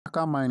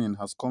Akka mining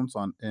has come to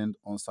an end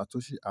on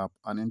Satoshi app,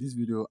 and in this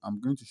video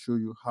I'm going to show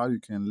you how you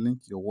can link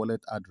your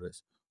wallet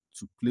address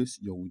to place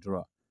your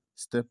withdrawal.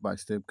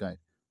 Step-by-step guide.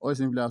 All you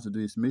simply have to do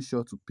is make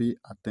sure to pay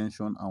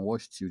attention and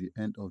watch till the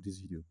end of this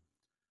video.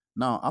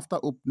 Now, after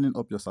opening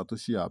up your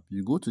Satoshi app,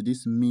 you go to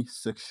this Me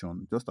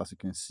section, just as you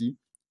can see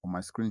on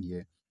my screen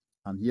here,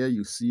 and here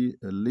you see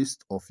a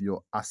list of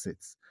your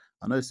assets.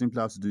 And all you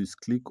simply have to do is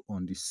click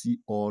on the See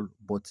All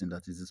button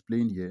that is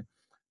displaying here.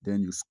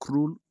 Then you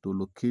scroll to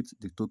locate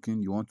the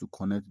token you want to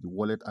connect the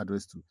wallet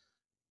address to.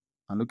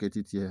 And look at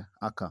it here,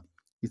 Akka.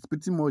 It's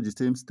pretty much the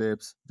same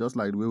steps, just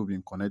like the way we've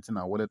been connecting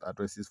our wallet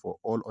addresses for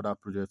all other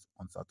projects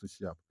on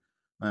Satoshi app.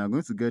 Now you're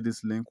going to get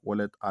this link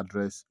wallet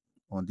address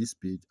on this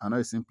page, and all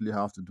you simply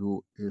have to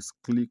do is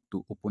click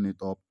to open it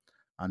up.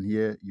 And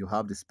here you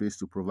have the space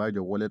to provide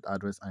your wallet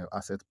address and your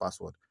asset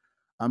password.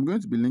 I'm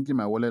going to be linking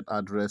my wallet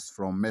address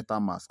from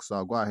Metamask, so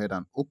I'll go ahead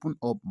and open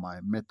up my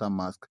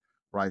Metamask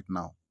right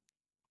now.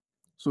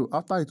 So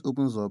after it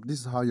opens up, this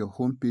is how your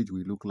home page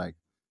will look like.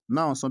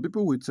 Now, some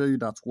people will tell you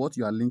that what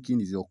you are linking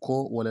is your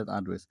core wallet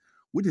address,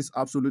 which is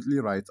absolutely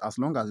right as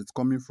long as it's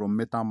coming from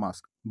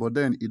Metamask. But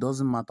then it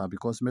doesn't matter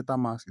because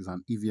Metamask is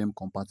an EVM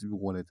compatible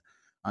wallet.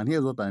 And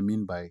here's what I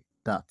mean by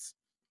that.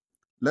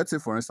 Let's say,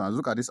 for instance,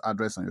 look at this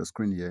address on your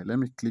screen here. Let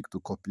me click to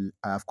copy.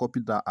 I have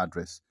copied that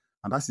address,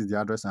 and that is the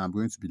address I am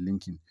going to be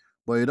linking.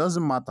 But it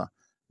doesn't matter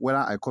whether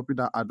I copy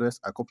that address,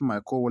 I copy my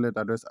core wallet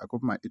address, I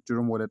copy my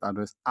Ethereum wallet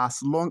address, as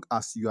long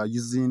as you are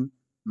using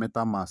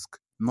MetaMask,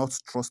 not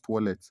Trust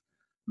Wallet.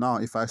 Now,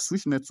 if I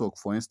switch network,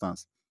 for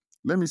instance,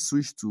 let me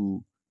switch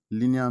to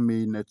linear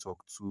main network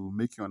to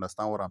make you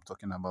understand what I'm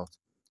talking about.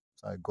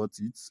 So I got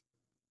it.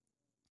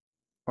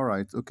 All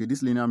right, okay,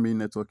 this linear main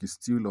network is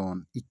still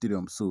on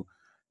Ethereum. So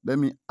let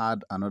me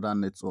add another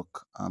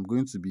network. Let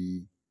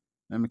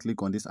me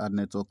click on this add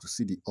network to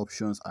see the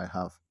options I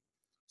have.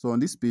 So on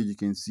this page, you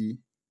can see,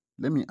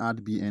 let me add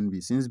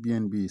BNB. Since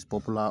BNB is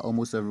popular,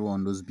 almost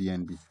everyone knows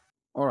BNB.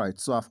 All right,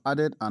 so I've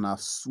added and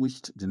I've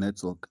switched the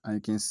network, and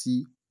you can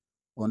see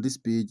on this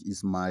page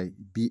is my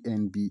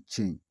BNB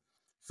chain.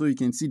 So you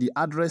can see the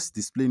address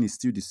displaying is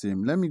still the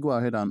same. Let me go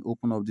ahead and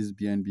open up this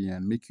BNB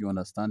and make you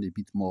understand a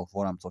bit more of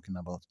what I'm talking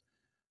about.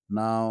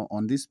 Now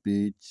on this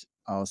page,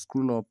 I'll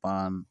scroll up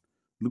and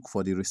look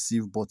for the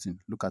receive button.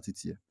 Look at it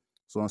here.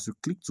 So once you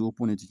click to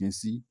open it, you can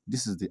see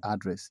this is the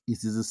address.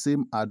 It is the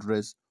same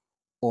address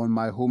on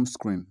my home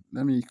screen.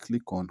 Let me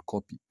click on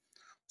copy.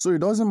 So it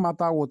doesn't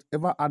matter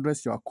whatever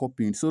address you are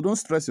copying. So don't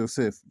stress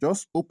yourself.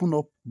 Just open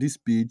up this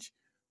page,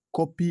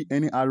 copy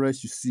any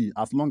address you see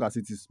as long as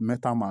it is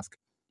MetaMask.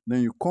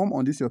 Then you come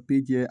on this your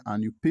page here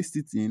and you paste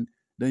it in.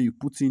 Then you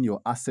put in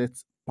your asset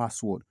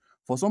password.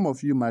 For some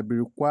of you, might be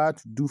required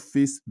to do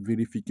face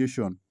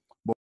verification.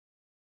 But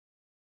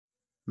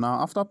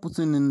now, after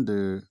putting in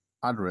the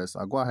address,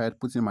 I go ahead,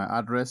 put in my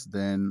address,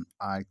 then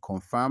I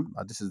confirm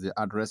that this is the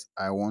address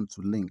I want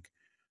to link.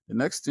 The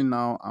next thing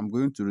now, I'm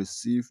going to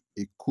receive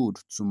a code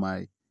to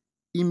my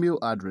email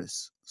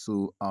address.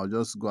 So I'll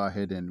just go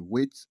ahead and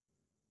wait.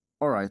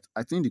 All right,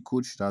 I think the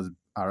code should have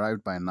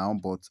arrived by now,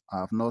 but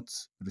I have not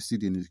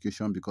received a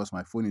notification because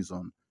my phone is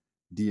on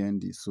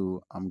DND.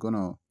 So I'm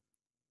gonna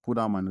put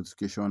out my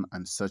notification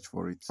and search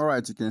for it. All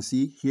right, you can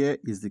see here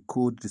is the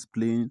code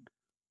displaying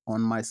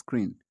on my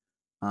screen,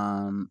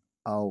 and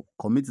I'll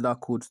commit that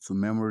code to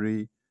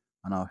memory,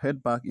 and I'll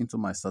head back into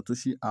my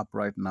Satoshi app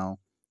right now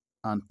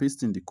and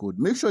paste in the code.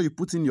 Make sure you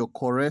put in your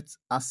correct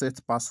asset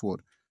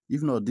password.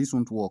 If not, this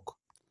won't work.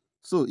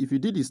 So if you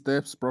did the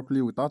steps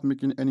properly without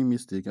making any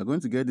mistake, you're going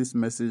to get this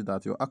message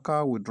that your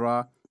Akka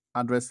withdrawal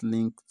address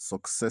linked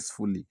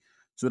successfully.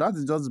 So that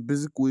is just the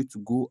basic way to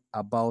go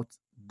about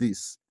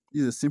this.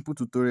 This is a simple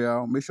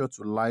tutorial. Make sure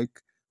to like,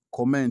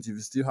 comment if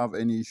you still have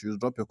any issues.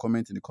 Drop your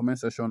comment in the comment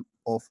section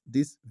of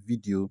this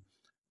video.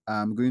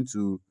 I'm going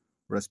to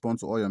respond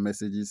to all your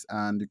messages,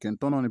 and you can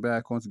turn on the bell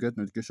icon to get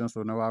notifications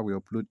whenever we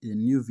upload a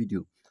new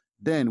video.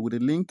 Then with the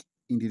link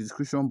in the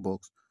description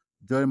box,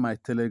 join my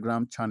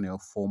Telegram channel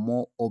for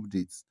more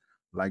updates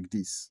like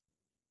this.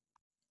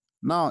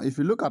 Now, if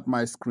you look at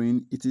my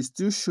screen, it is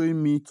still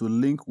showing me to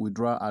link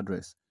withdrawal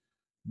address.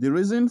 The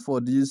reason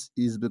for this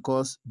is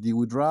because the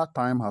withdrawal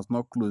time has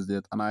not closed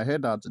yet, and I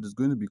heard that it is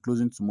going to be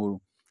closing tomorrow.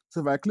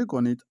 So if I click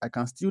on it, I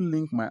can still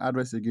link my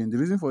address again. The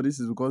reason for this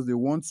is because they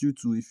want you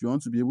to, if you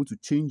want to be able to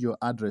change your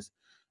address,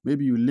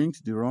 maybe you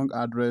linked the wrong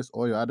address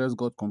or your address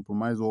got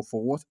compromised, or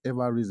for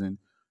whatever reason,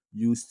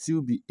 you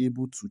still be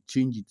able to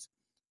change it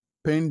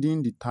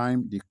pending the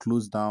time they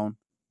close down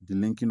the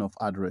linking of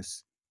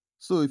address.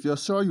 So if you're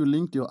sure you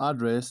linked your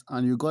address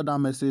and you got that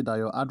message that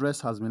your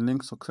address has been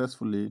linked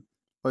successfully,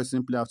 all you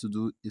simply have to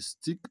do is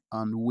stick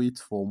and wait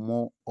for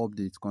more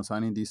updates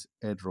concerning this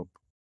airdrop.